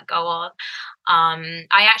wanted to let go of. I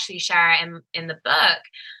actually share in the book,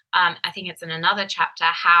 I think it's in another chapter,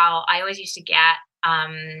 how I always used to get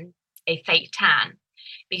a fake tan,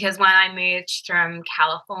 because when I moved from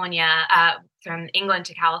from England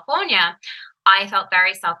to California, I felt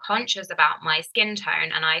very self-conscious about my skin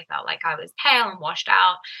tone and I felt like I was pale and washed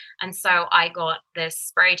out. And so I got this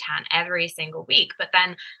spray tan every single week. But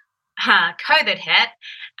then COVID hit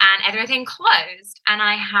and everything closed. And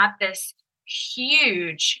I had this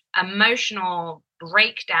huge emotional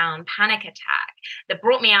breakdown, panic attack that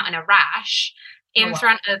brought me out in a rash in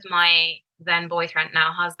front of my then boyfriend,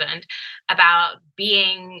 now husband, about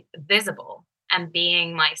being visible and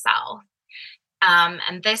being myself.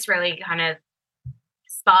 And this really kind of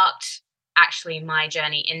sparked actually my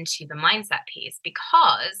journey into the mindset piece,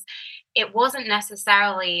 because it wasn't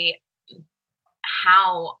necessarily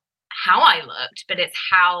how I looked, but it's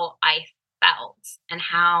how I felt and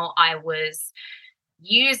how I was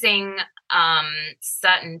using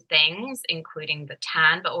certain things, including the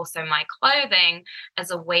tan, but also my clothing, as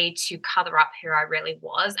a way to cover up who I really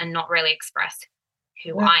was and not really express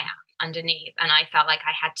who I am underneath. And I felt like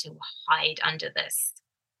I had to hide under this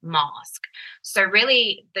mask. So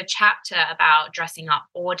really the chapter about dressing up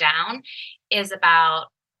or down is about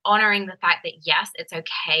honoring the fact that yes, it's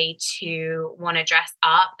okay to want to dress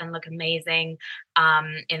up and look amazing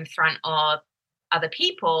in front of other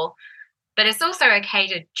people, but it's also okay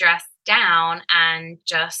to dress down and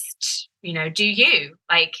just, you know, do you.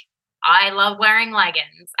 Like, I love wearing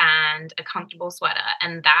leggings and a comfortable sweater,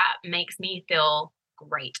 and that makes me feel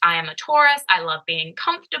great. I am a Taurus. I love being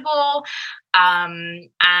comfortable, and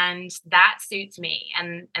that suits me,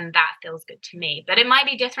 and that feels good to me. But it might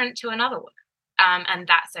be different to another woman, and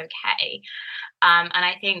that's okay. And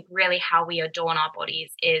I think really how we adorn our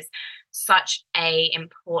bodies is such a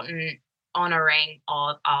important honoring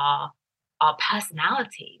of our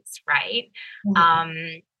personalities, right?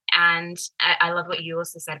 Mm-hmm. And I love what you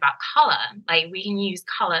also said about color. Like, we can use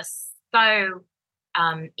color so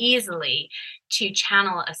easily to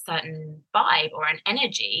channel a certain vibe or an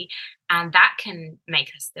energy, and that can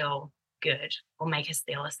make us feel good or make us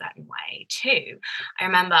feel a certain way too. I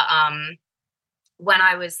remember when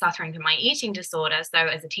I was suffering from my eating disorder, so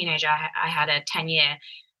as a teenager, I had a 10-year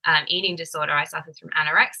eating disorder. I suffered from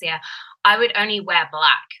anorexia. I would only wear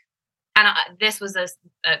black. And this was a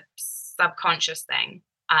subconscious thing.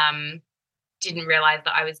 didn't realize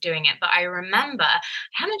that I was doing it. But I remember, I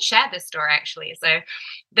haven't shared this story actually, so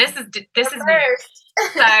this is new.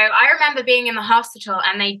 So I remember being in the hospital,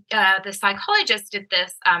 and the psychologist did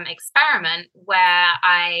this experiment where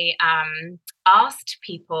I asked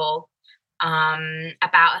people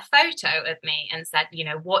about a photo of me and said,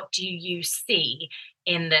 what do you see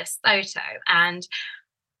in this photo? And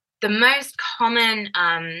the most common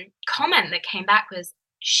comment that came back was,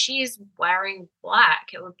 she's wearing black.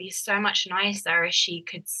 It would be so much nicer if she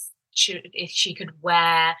could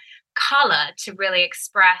wear color to really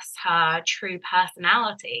express her true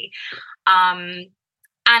personality. And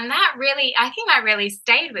I think that really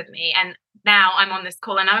stayed with me. And now I'm on this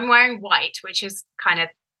call and I'm wearing white, which is kind of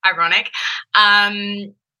ironic.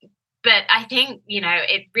 But I think,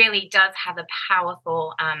 it really does have a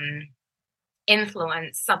powerful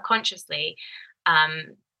influence subconsciously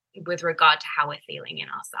with regard to how we're feeling in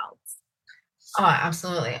ourselves. Oh,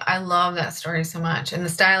 absolutely. I love that story so much. And the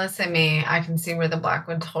stylist in me, I can see where the black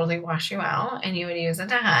would totally wash you out and you would use it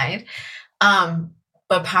to hide.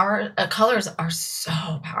 But colors are so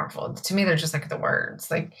powerful. To me, they're just like the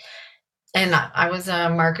words. And I was a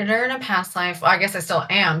marketer in a past life. Well, I guess I still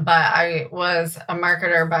am, but I was a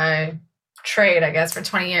marketer by trade, I guess, for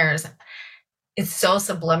 20 years. It's so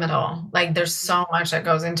subliminal. Like, there's so much that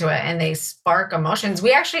goes into it, and they spark emotions.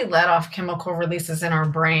 We actually let off chemical releases in our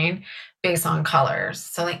brain based on colors.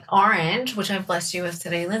 So like orange, which I've blessed you with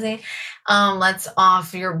today, Lizzie, lets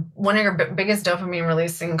off one of your biggest dopamine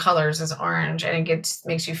releasing colors is orange, and it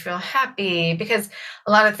makes you feel happy, because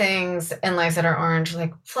a lot of things in life that are orange,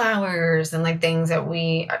 like flowers and like things that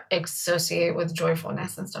we associate with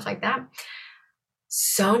joyfulness and stuff like that.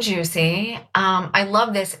 So juicy. I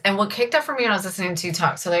love this. And what kicked up for me when I was listening to you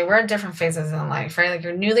talk, so we're at different phases in life, right? Like,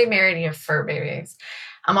 you're newly married, you have fur babies.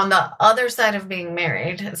 I'm on the other side of being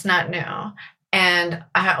married. It's not new. And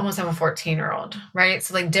I almost have a 14-year-old, right?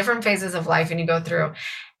 So like different phases of life, and you go through.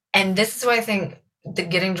 And this is why I think the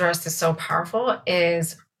getting dressed is so powerful,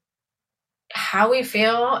 is how we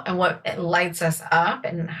feel and what lights us up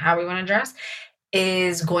and how we want to dress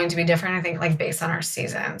is going to be different, I think, like based on our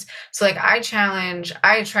seasons. So like I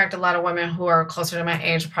attract a lot of women who are closer to my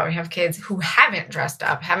age, probably have kids, who haven't dressed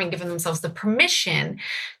up, haven't given themselves the permission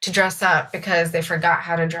to dress up because they forgot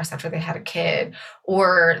how to dress after they had a kid,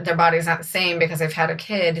 or their body's not the same because they've had a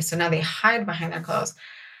kid. So now they hide behind their clothes.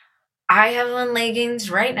 I have on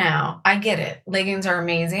leggings right now. I get it. Leggings are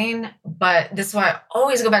amazing, but this is why I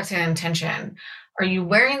always go back to the intention. Are you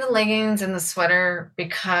wearing the leggings and the sweater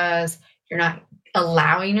because you're not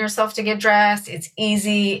allowing yourself to get dressed? It's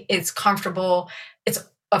easy. It's comfortable.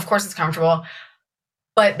 Of course it's comfortable,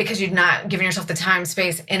 but because you're not giving yourself the time,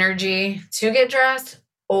 space, energy to get dressed?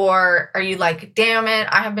 Or are you like, damn it,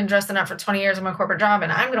 I have been dressing up for 20 years in my corporate job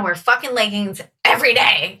and I'm going to wear fucking leggings every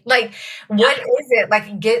day. Like, what is it?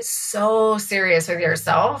 Like, get so serious with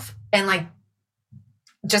yourself and like,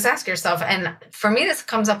 just ask yourself. And for me, this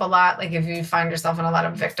comes up a lot. Like, if you find yourself in a lot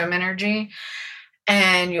of victim energy,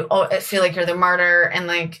 and you feel like you're the martyr, and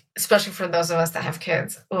like, especially for those of us that have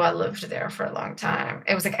kids. Oh, I lived there for a long time.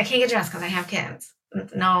 It was like, I can't get dressed because I have kids.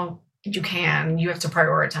 No, you can. You have to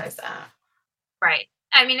prioritize that. Right.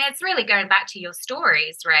 I mean, it's really going back to your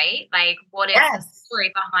stories, right? Like, what is the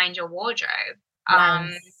story behind your wardrobe?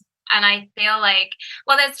 And I feel like,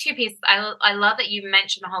 well, there's two pieces. I love that you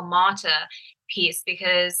mentioned the whole martyr piece,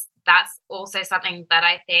 because that's also something that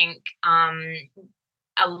I think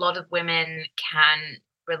a lot of women can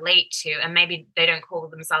relate to, and maybe they don't call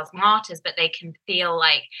themselves martyrs, but they can feel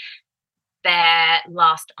like they're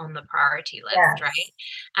last on the priority list, right?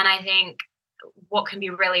 And I think what can be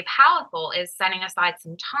really powerful is setting aside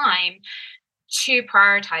some time to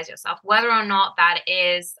prioritize yourself, whether or not that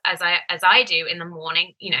is as I do in the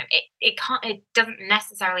morning. It doesn't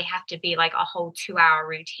necessarily have to be like a whole 2-hour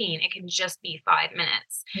routine. It can just be 5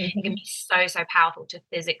 minutes. Mm-hmm. It can be so powerful to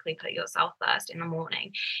physically put yourself first in the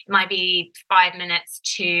morning. It might be 5 minutes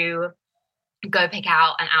to go pick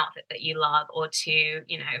out an outfit that you love, or to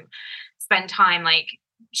spend time like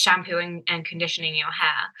shampooing and conditioning your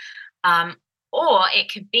hair, or it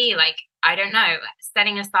could be like, I don't know,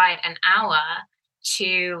 setting aside an hour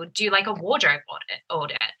to do like a wardrobe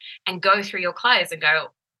audit and go through your clothes and go,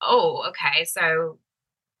 oh, okay, so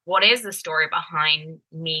what is the story behind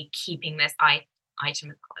me keeping this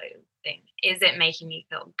item of clothing? Is it making me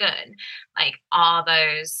feel good? Like, are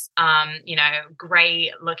those,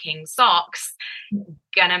 gray looking socks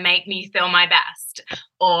gonna make me feel my best,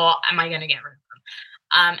 or am I gonna get rid of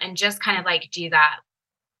them? And just kind of like do that.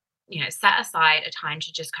 Set aside a time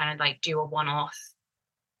to just kind of like do a one-off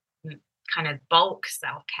kind of bulk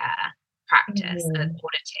self-care practice of Mhm.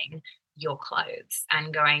 auditing your clothes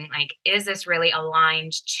and going like, is this really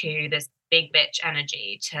aligned to this big bitch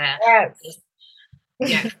energy, to Yes.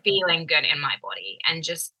 this, feeling good in my body, and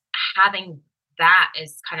just having that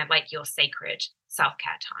is kind of like your sacred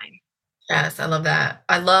self-care time. Yes, I love that.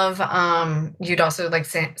 I love, you'd also like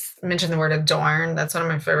mention the word adorn. That's one of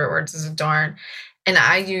my favorite words is adorn. And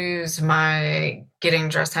I use my getting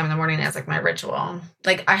dressed time in the morning as like my ritual.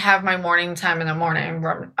 Like I have my morning time in the morning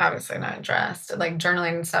where I'm obviously not dressed, like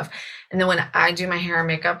journaling and stuff. And then when I do my hair and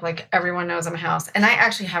makeup, like everyone knows I'm a house. And I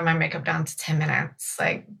actually have my makeup down to 10 minutes,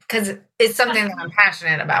 like, because it's something that I'm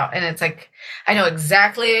passionate about. And it's like, I know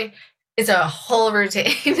exactly, it's a whole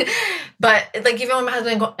routine. But like even when my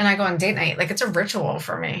husband and I go on date night, like it's a ritual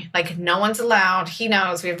for me. Like no one's allowed. He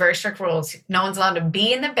knows we have very strict rules. No one's allowed to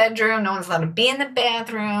be in the bedroom. No one's allowed to be in the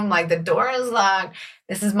bathroom. Like the door is locked.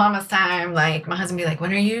 This is mama's time. Like my husband be like,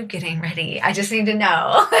 when are you getting ready? I just need to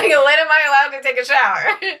know. Like when am I allowed to take a shower?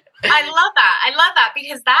 I love that. I love that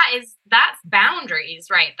because that's boundaries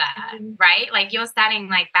right there, right? Like you're setting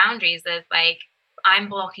like boundaries of like, I'm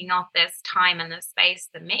blocking off this time and this space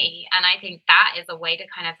for me. And I think that is a way to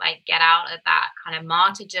kind of like get out of that kind of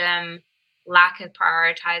martyrdom, lack of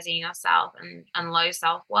prioritizing yourself and low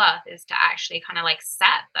self-worth, is to actually kind of like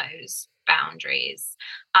set those boundaries.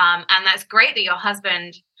 And that's great that your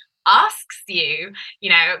husband asks you,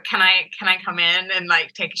 can I come in and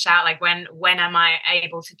like take a shower? Like when am I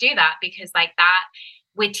able to do that? Because like that,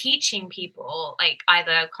 we're teaching people like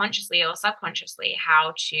either consciously or subconsciously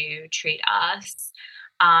how to treat us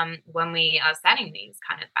when we are setting these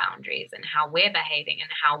kind of boundaries and how we're behaving and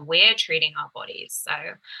how we're treating our bodies. So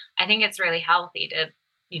I think it's really healthy to,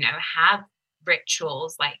 have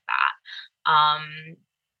rituals like that.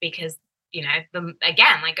 Because,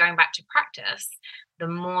 again, like going back to practice, the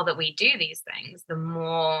more that we do these things, the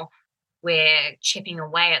more we're chipping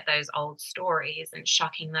away at those old stories and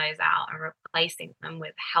shucking those out and replacing them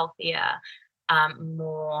with healthier,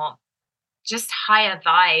 more just higher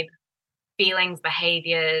vibe feelings,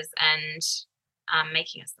 behaviors, and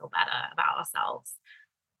making us feel better about ourselves.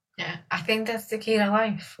 Yeah, I think that's the key to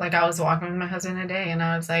life. Like I was walking with my husband today and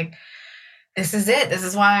I was like, this is it. This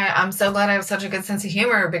is why I'm so glad I have such a good sense of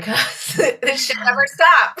humor because this shit never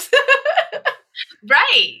stops.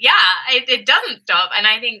 Right. Yeah. It doesn't stop. And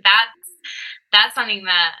I think that's something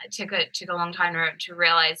that took a long time to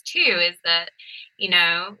realize too, is that,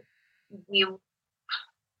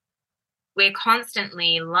 we're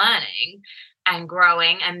constantly learning and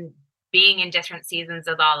growing and being in different seasons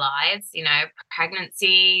of our lives.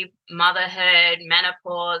 Pregnancy, motherhood,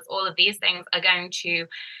 menopause, all of these things are going to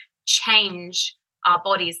change our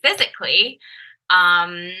bodies physically,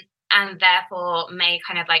 and therefore may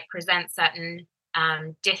kind of like present certain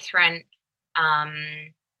different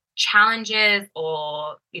challenges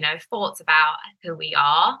or thoughts about who we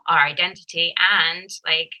are, our identity, and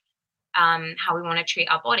like how we want to treat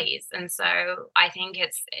our bodies. And so I think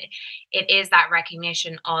it is that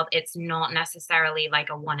recognition of it's not necessarily like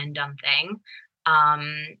a one and done thing,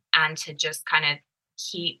 and to just kind of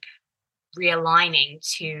keep realigning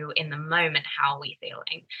to in the moment how we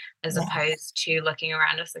feeling, as opposed to looking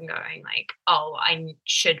around us and going like, oh, I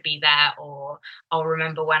should be there, or I'll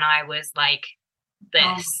remember when I was like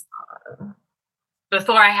this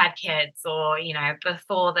before I had kids, or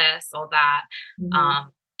before this or that.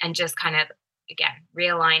 And just kind of again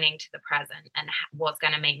realigning to the present and what's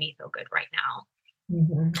going to make me feel good right now.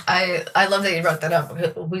 I love that you brought that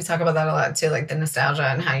up. We talk about that a lot too, like the nostalgia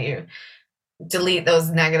and how you delete those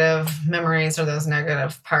negative memories or those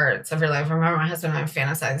negative parts of your life. I remember my husband and I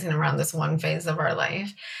fantasizing around this one phase of our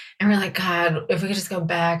life. And we're like, God, if we could just go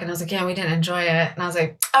back. And I was like, yeah, we didn't enjoy it. And I was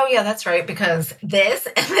like, oh yeah, that's right. Because this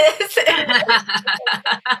and this.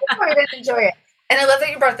 I didn't enjoy it. And I love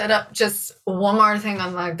that you brought that up. Just one more thing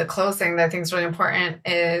on like the clothes thing that I think is really important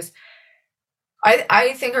is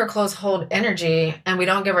I think our clothes hold energy and we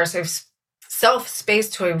don't give ourselves self space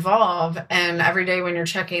to evolve. And every day when you're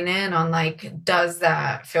checking in on like, does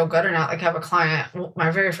that feel good or not? Like I have a client,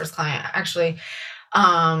 my very first client actually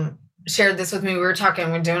shared this with me. We were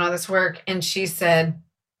talking, we're doing all this work. And she said,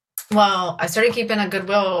 well, I started keeping a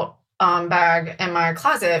Goodwill bag in my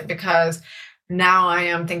closet because now I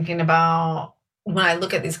am thinking about when I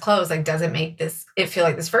look at these clothes, like, does it make it feel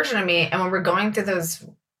like this version of me? And when we're going through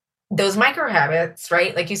those micro habits,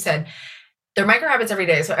 right? Like you said, they're micro habits every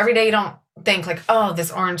day. So every day you don't think like, oh,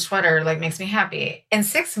 this orange sweater like makes me happy. In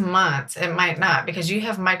 6 months, it might not, because you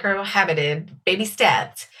have micro habited, baby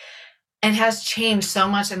stepped, and has changed so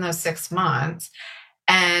much in those 6 months.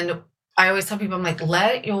 And I always tell people, I'm like,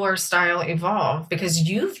 let your style evolve because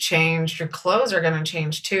you've changed. Your clothes are going to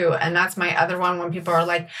change too. And that's my other one when people are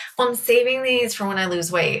like, well, I'm saving these for when I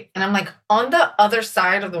lose weight. And I'm like, on the other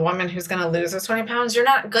side of the woman who's going to lose those 20 pounds, you're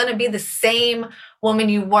not going to be the same woman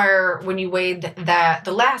you were when you weighed that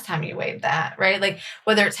the last time you weighed that, right? Like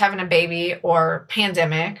whether it's having a baby or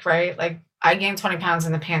pandemic, right? Like I gained 20 pounds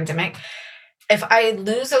in the pandemic. If I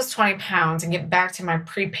lose those 20 pounds and get back to my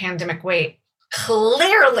pre-pandemic weight,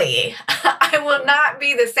 clearly I will not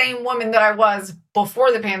be the same woman that I was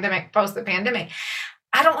before the pandemic, post the pandemic.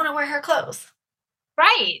 I don't want to wear her clothes.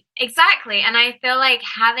 Right, exactly. And I feel like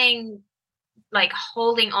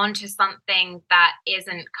holding on to something that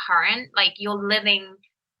isn't current, like you're living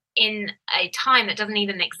in a time that doesn't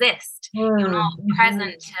even exist. You're not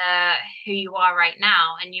present to who you are right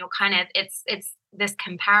now. And you're kind of, it's this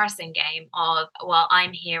comparison game of, well,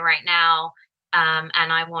 I'm here right now, and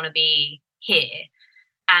I want to be here.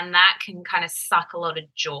 And that can kind of suck a lot of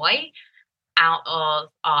joy out of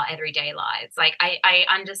our everyday lives. Like I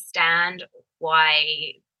understand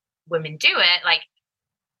why women do it, like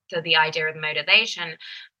so the idea of the motivation.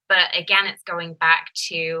 But again, it's going back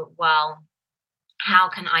to, well, how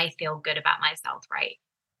can I feel good about myself right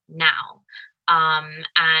now?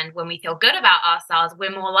 And when we feel good about ourselves, we're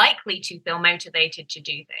more likely to feel motivated to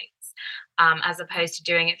do things, as opposed to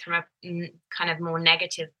doing it from a kind of more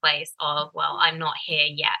negative place of, well, I'm not here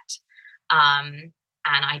yet. And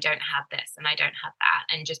I don't have this and I don't have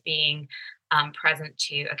that. And just being present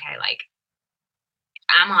to, okay, like,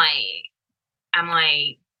 am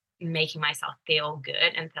I making myself feel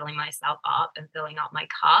good and filling myself up and filling up my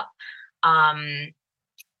cup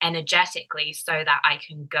energetically so that I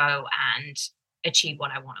can go and achieve what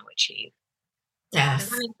I want to achieve. Yes. Does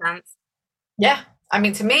that make sense? Yeah. I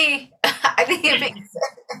mean, to me, I think it makes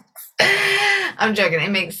sense. I'm joking. It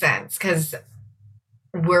makes sense because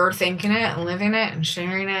we're thinking it and living it and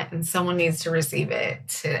sharing it, and someone needs to receive it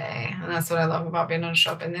today. And that's what I love about being able to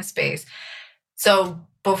show up in this space. So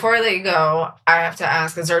before I let you go, I have to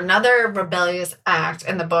ask, is there another rebellious act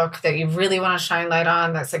in the book that you really want to shine light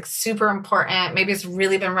on that's like super important? Maybe it's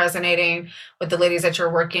really been resonating with the ladies that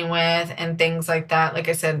you're working with and things like that. Like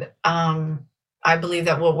I said, I believe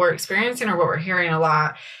that what we're experiencing or what we're hearing a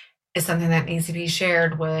lot is something that needs to be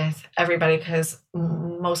shared with everybody because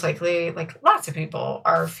most likely, like lots of people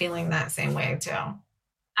are feeling that same way too.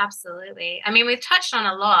 Absolutely. I mean, we've touched on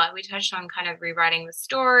a lot. We touched on kind of rewriting the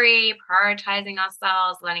story, prioritizing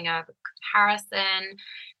ourselves, letting go of comparison,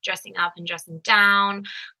 dressing up and dressing down.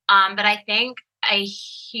 But I think a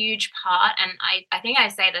huge part, and I think I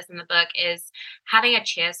say this in the book, is having a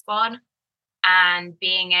cheer squad and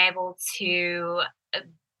being able to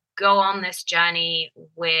go on this journey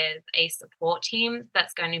with a support team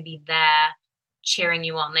that's going to be there cheering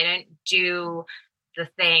you on. They don't do the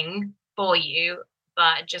thing for you,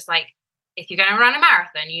 but just like if you're going to run a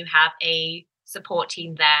marathon, you have a support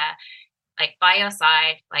team there, like by your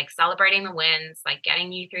side, like celebrating the wins, like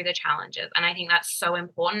getting you through the challenges. And I think that's so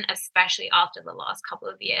important, especially after the last couple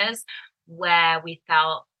of years where we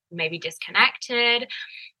felt maybe disconnected.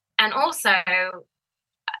 And also,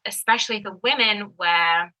 especially for women,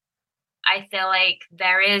 where I feel like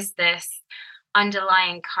there is this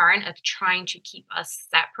underlying current of trying to keep us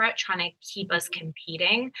separate, trying to keep us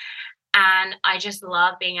competing. And I just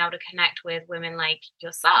love being able to connect with women like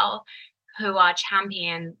yourself who are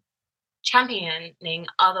championing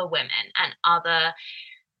other women and other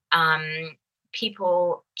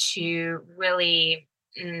people to really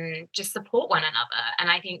just support one another.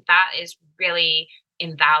 And I think that is really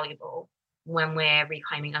invaluable when we're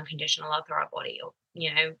reclaiming unconditional love for our body, or,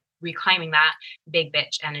 reclaiming that big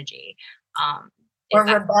bitch energy. Or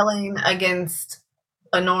rebelling against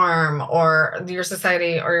a norm or your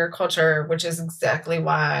society or your culture, which is exactly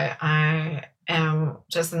why I am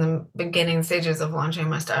just in the beginning stages of launching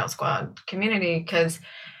my Style Squad community, because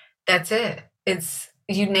that's it.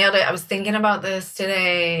 You nailed it. I was thinking about this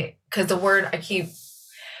today because the word I keep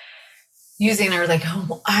using are like,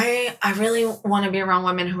 I really want to be around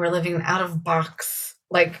women who are living out of box,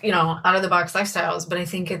 like, out of the box lifestyles. But I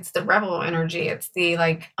think it's the rebel energy. It's the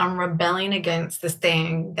like, I'm rebelling against this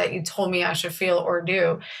thing that you told me I should feel or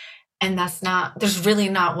do. And there's really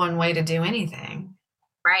not one way to do anything.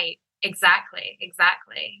 Right. Exactly.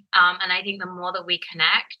 And I think the more that we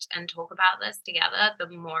connect and talk about this together, the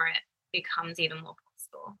more it becomes even more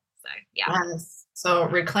possible. So, yeah. Yes. So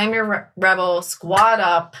reclaim your rebel, squad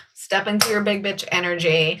up, step into your big bitch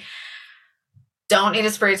energy. Don't need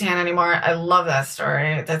a spray tan anymore. I love that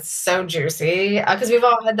story. That's so juicy. Because we've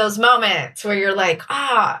all had those moments where you're like,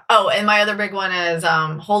 oh, and my other big one is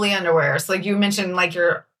holy underwear. So like you mentioned, like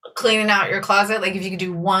your cleaning out your closet, like if you could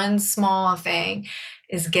do one small thing,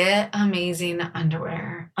 is get amazing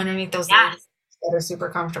underwear underneath those leggings that are super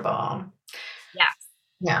comfortable. Yes.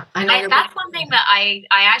 Yeah, I know. That's one thing that I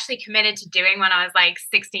actually committed to doing when I was like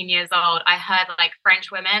 16 years old. I heard like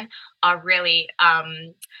French women are really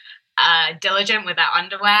diligent with their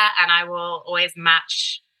underwear, and I will always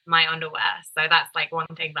match my underwear. So that's like one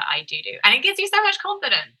thing that I do, and it gives you so much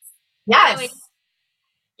confidence. Yes. Really,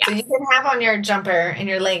 so you can have on your jumper and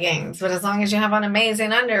your leggings, but as long as you have on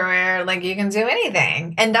amazing underwear, like you can do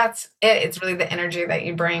anything. And that's it. It's really the energy that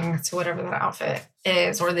you bring to whatever that outfit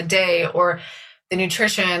is, or the day, or the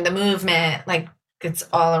nutrition, the movement. Like it's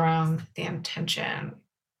all around the intention.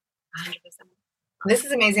 100%. This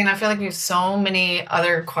is amazing. I feel like we have so many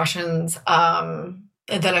other questions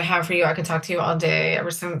that I have for you. I could talk to you all day ever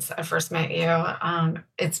since I first met you.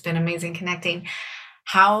 It's been amazing connecting.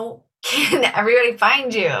 How can everybody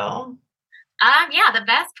find you? Yeah, the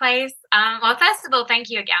best place. Well, first of all, thank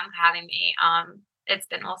you again for having me. It's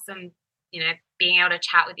been awesome, being able to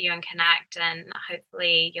chat with you and connect, and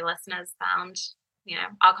hopefully your listeners found,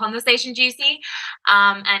 our conversation juicy.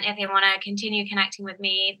 And if they want to continue connecting with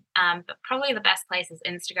me, but probably the best place is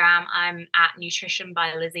Instagram. I'm at Nutrition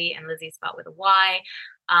by Lizzie, and Lizzie spelled with a Y.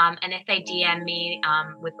 And if they DM me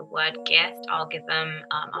with the word gift, I'll give them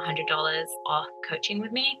 $100 off coaching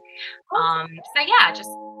with me. So yeah, just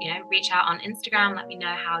reach out on Instagram. Let me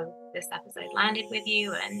know how this episode landed with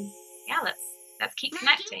you, and yeah, let's keep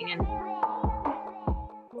connecting and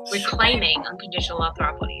reclaiming unconditional love for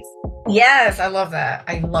our bodies. Yes, I love that.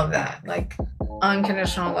 I love that. Like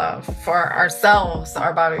unconditional love for ourselves,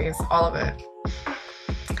 our bodies, all of it.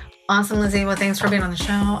 Awesome, Lizzie. Well, thanks for being on the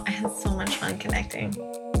show. I had so much fun connecting.